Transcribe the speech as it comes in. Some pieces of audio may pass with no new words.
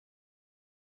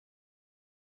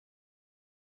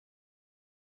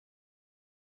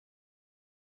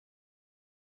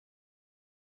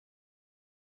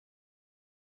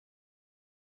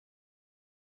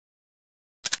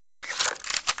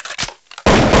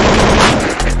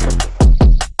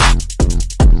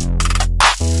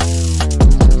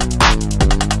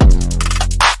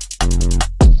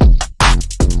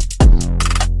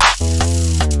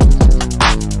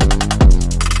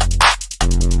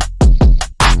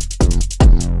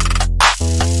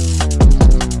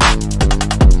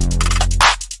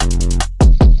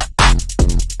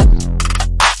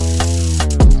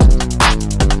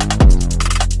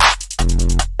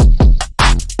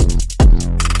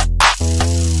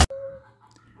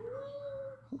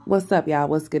What's up, y'all?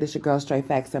 What's good? It's your girl, Straight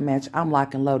Facts and Match. I'm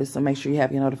Lock and Loaded, so make sure you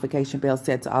have your notification bell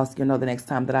set to also know the next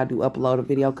time that I do upload a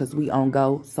video, because we on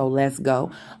go. So let's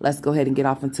go. Let's go ahead and get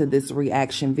off into this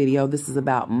reaction video. This is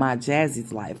about my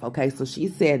Jazzy's life, okay? So she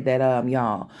said that,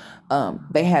 y'all,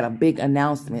 they had a big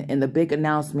announcement, and the big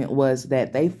announcement was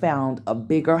that they found a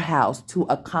bigger house to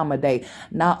accommodate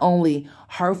not only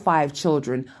her 5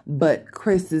 children, but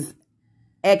Chris's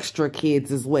extra kids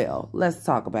as well. Let's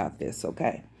talk about this,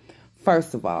 okay?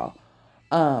 First of all,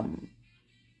 I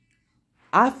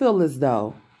feel as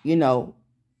though, you know,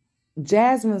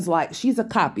 JasMann's like, she's a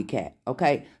copycat,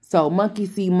 okay? So monkey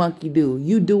see, monkey do.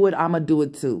 You do it, I'ma do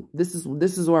it too. This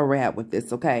is where we're at with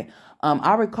this, okay?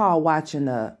 I recall watching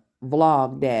a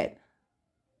vlog that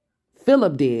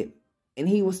Philip did, and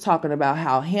he was talking about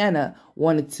how Hannah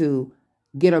wanted to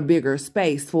get a bigger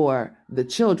space for the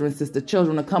children. Since the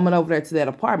children are coming over there to that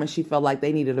apartment, she felt like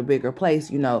they needed a bigger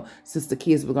place, you know, since the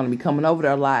kids were going to be coming over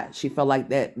there a lot. She felt like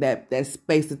that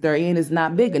space that they're in is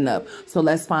not big enough. So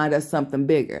let's find us something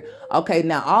bigger. Okay,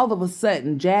 now all of a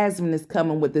sudden, JasMann is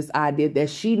coming with this idea that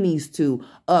she needs to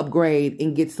upgrade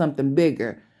and get something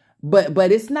bigger.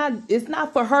 But it's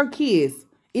not for her kids.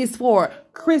 It's for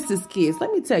Chris's kids.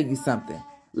 Let me tell you something.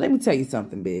 Let me tell you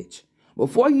something, bitch.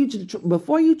 Before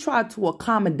you try to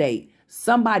accommodate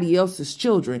somebody else's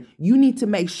children, you need to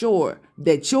make sure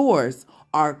that yours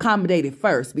are accommodated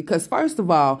first. Because first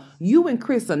of all, you and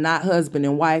Chris are not husband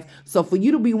and wife. So for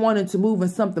you to be wanting to move in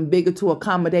something bigger to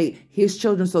accommodate his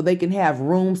children so they can have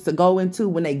rooms to go into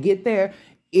when they get there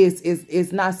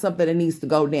is not something that needs to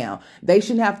go down. They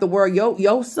shouldn't have to worry.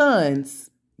 Your sons,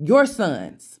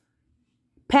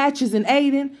 Patches and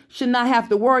Aiden, should not have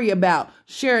to worry about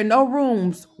sharing no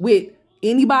rooms with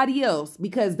anybody else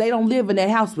because they don't live in that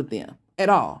house with them at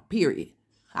all, period.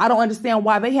 I don't understand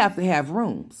why they have to have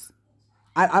rooms.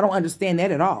 I don't understand that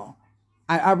at all.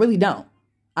 I really don't.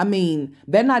 I mean,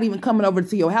 they're not even coming over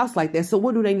to your house like that. So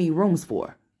what do they need rooms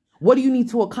for? What do you need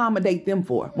to accommodate them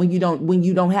for when you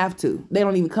don't have to? They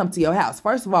don't even come to your house.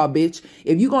 First of all, bitch,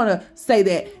 if you're going to say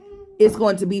that it's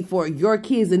going to be for your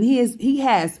kids and he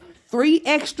has 3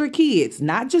 extra kids,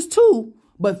 not just 2,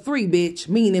 but 3, bitch,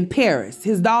 meaning Paris,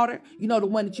 his daughter, you know, the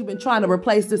one that you've been trying to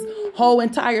replace this whole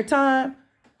entire time.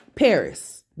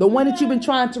 Paris, the one that you've been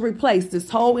trying to replace this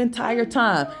whole entire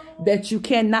time that you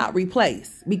cannot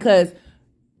replace because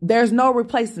there's no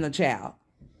replacing a child,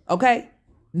 okay?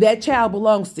 That child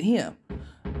belongs to him.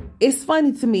 It's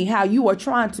funny to me how you are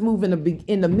trying to move in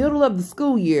the middle of the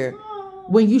school year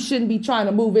when you shouldn't be trying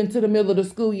to move into the middle of the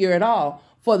school year at all,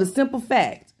 for the simple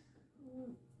fact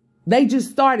they just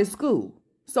started school.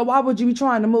 So why would you be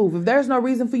trying to move? If there's no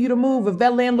reason for you to move, if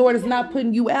that landlord is not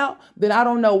putting you out, then I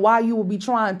don't know why you would be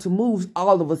trying to move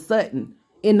all of a sudden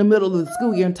in the middle of the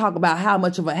school year and talk about how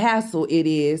much of a hassle it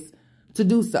is to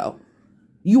do so.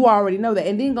 You already know that.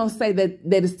 And then going to say that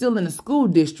it's still in the school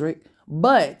district,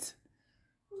 but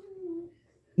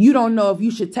you don't know if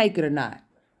you should take it or not.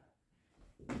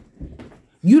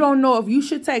 You don't know if you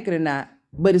should take it or not,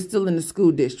 but it's still in the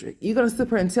school district. You're going to sit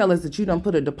here and tell us that you don't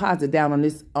put a deposit down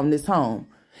on this home.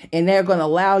 And they're going to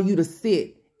allow you to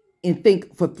sit and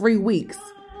think for 3 weeks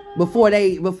before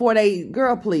they,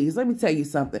 girl, please, let me tell you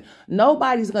something.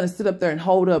 Nobody's going to sit up there and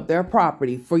hold up their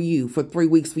property for you for 3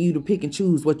 weeks for you to pick and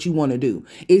choose what you want to do.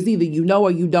 It's either you know or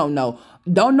you don't know.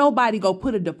 Don't nobody go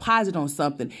put a deposit on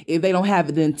something if they don't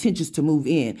have the intentions to move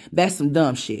in. That's some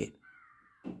dumb shit.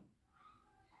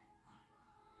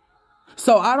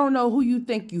 So I don't know who you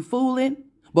think you fooling,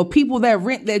 but people that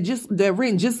rent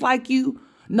just like you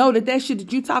know that shit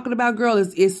that you talking about, girl,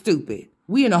 is stupid.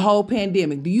 We in a whole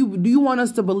pandemic. Do you want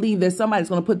us to believe that somebody's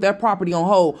going to put their property on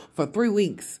hold for 3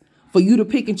 weeks for you to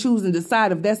pick and choose and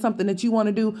decide if that's something that you want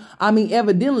to do? I mean,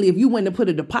 evidently, if you went to put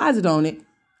a deposit on it,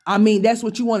 I mean, that's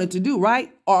what you wanted to do,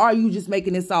 right? Or are you just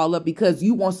making this all up because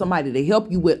you want somebody to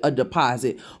help you with a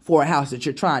deposit for a house that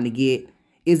you're trying to get?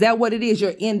 Is that what it is?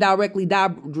 You're indirectly dry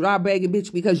begging,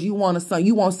 bitch, because you want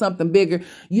something bigger.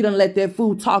 You don't let that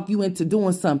fool talk you into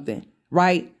doing something,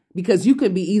 right? Because you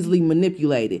could be easily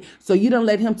manipulated. So you don't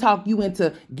let him talk you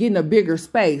into getting a bigger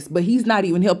space, but he's not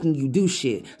even helping you do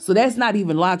shit. So that's not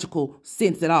even logical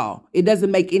sense at all. It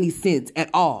doesn't make any sense at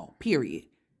all, period.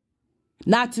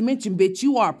 Not to mention, bitch,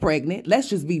 you are pregnant. Let's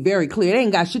just be very clear. It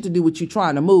ain't got shit to do with you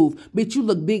trying to move. Bitch, you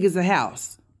look big as a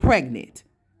house. Pregnant.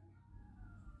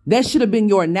 That should have been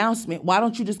your announcement. Why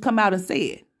don't you just come out and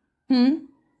say it?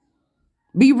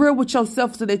 Be real with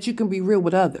yourself so that you can be real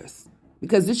with others.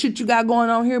 Because this shit you got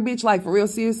going on here, bitch, like for real,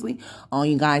 seriously. Oh,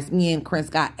 you guys, me and Chris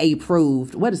got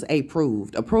approved. What is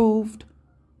approved? Approved?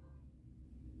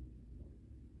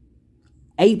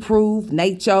 Approved,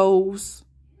 nachos.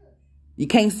 You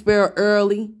can't spell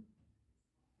early.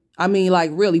 I mean, like,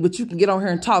 really, but you can get on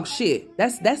here and talk shit.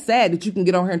 That's sad that you can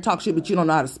get on here and talk shit, but you don't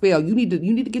know how to spell. You need to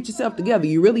get yourself together.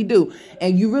 You really do.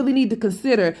 And you really need to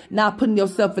consider not putting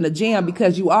yourself in a jam,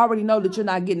 because you already know that you're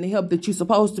not getting the help that you're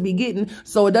supposed to be getting.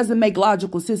 So it doesn't make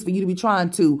logical sense for you to be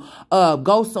trying to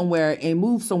go somewhere and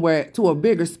move somewhere to a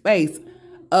bigger space,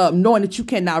 knowing that you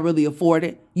cannot really afford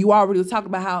it. You already was talking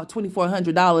about how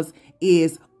 $2,400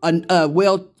 is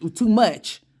well, too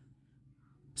much.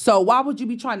 So why would you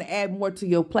be trying to add more to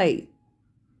your plate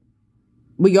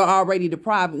when you're already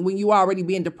deprived, when you already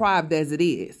being deprived as it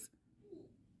is?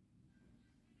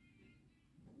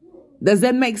 Does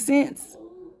that make sense?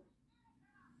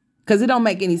 Because it don't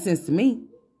make any sense to me.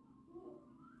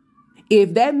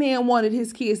 If that man wanted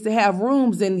his kids to have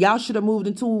rooms, then y'all should have moved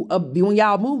into when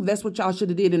y'all moved, that's what y'all should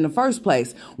have did in the first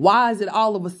place. Why is it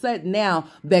all of a sudden now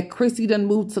that Chrissy done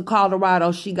moved to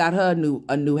Colorado, she got her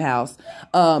a new house.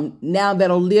 Now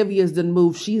that Olivia's done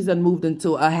moved, she's done moved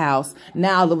into a house.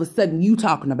 Now all of a sudden you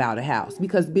talking about a house,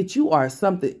 because bitch, you are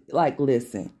something like,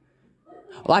 listen,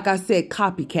 like I said,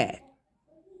 copycat.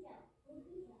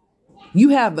 You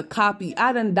have the copy.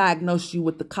 I done diagnosed you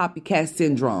with the copycat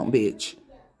syndrome, bitch.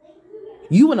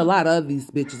 You and a lot of these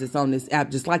bitches that's on this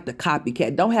app, just like the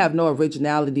copycat, don't have no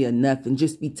originality or nothing.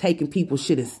 Just be taking people's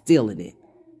shit and stealing it.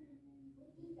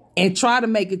 And try to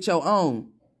make it your own.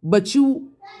 But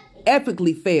you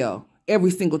epically fail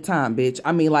every single time, bitch.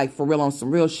 I mean, like, for real, on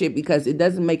some real shit, because it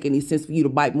doesn't make any sense for you to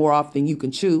bite more off than you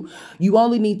can chew. You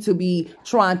only need to be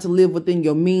trying to live within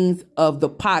your means of the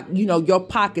pot, you know, your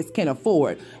pockets can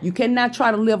afford. You cannot try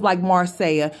to live like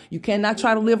Marcia. You cannot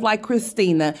try to live like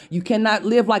Christina. You cannot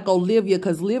live like Olivia,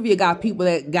 because Olivia got people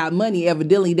that got money,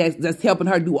 evidently, that's helping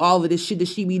her do all of this shit that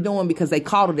she be doing because they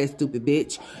called her that stupid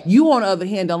bitch. You, on the other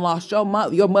hand, done lost your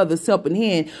mother's helping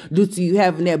hand due to you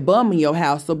having that bum in your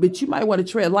house. So, bitch, you might want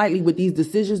to tread lightly with these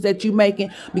decisions that you making,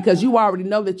 because you already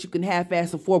know that you can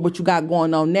half-ass afford what you got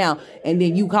going on now, and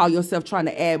then you call yourself trying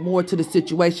to add more to the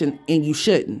situation, and you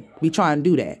shouldn't be trying to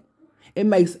do that. It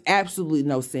makes absolutely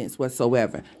no sense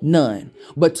whatsoever. None.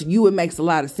 But to you, it makes a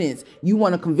lot of sense. You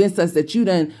want to convince us that you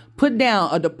done put down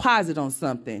a deposit on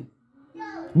something,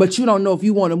 but you don't know if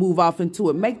you want to move off into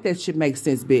it. Make that shit make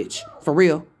sense, bitch. For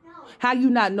real. How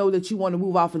you not know that you want to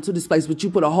move off into this place, but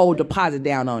you put a whole deposit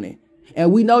down on it?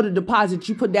 And we know the deposit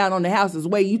you put down on the house is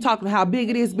way, you talking how big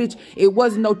it is, bitch. It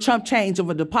wasn't no chump change of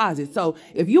a deposit. So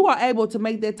if you are able to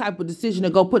make that type of decision to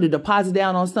go put a deposit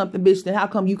down on something, bitch, then how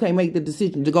come you can't make the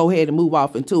decision to go ahead and move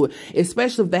off into it?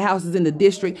 Especially if the house is in the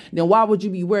district, then why would you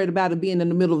be worried about it being in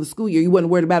the middle of the school year? You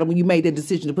wasn't worried about it when you made that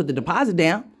decision to put the deposit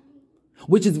down.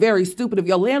 Which is very stupid. If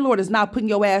your landlord is not putting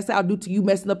your ass out due to you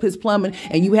messing up his plumbing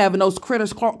and you having those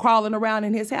critters crawling around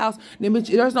in his house, then bitch,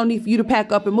 there's no need for you to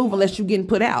pack up and move unless you're getting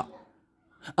put out.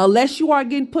 Unless you are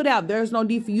getting put out, there's no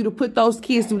need for you to put those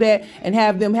kids through that and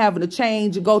have them having to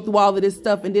change and go through all of this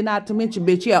stuff. And then not to mention,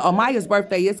 bitch, yeah, Amaya's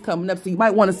birthday is coming up, so you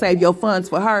might want to save your funds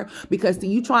for her, because see,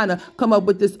 you trying to come up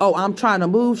with this, oh, I'm trying to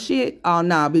move shit. Oh,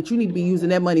 nah, bitch, you need to be using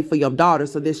that money for your daughter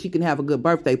so that she can have a good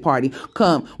birthday party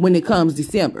when it comes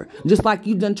December. Just like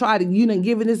you done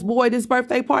giving this boy this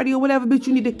birthday party or whatever, bitch,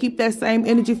 you need to keep that same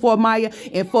energy for Amaya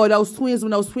and for those twins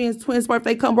when those twins'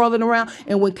 birthday come rolling around,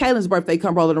 and when Kaylin's birthday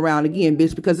come rolling around again,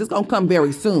 bitch, because it's going to come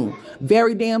very soon.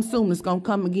 Very damn soon it's going to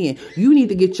come again. You need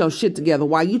to get your shit together.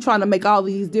 While you trying to make all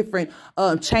these different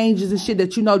changes and shit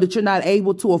that you know that you're not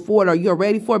able to afford or you're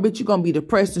ready for, bitch, you're going to be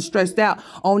depressed and stressed out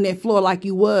on that floor like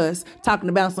you was talking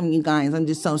about some of you guys. I'm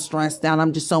just so stressed out.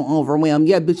 I'm just so overwhelmed.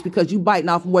 Yeah, bitch, because you biting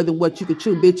off more than what you could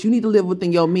chew, bitch. You need to live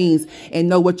within your means and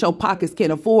know what your pockets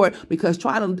can afford, because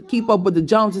trying to keep up with the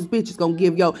Joneses, bitch, is going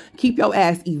to keep your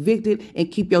ass evicted and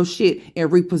keep your shit in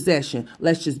repossession.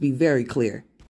 Let's just be very clear.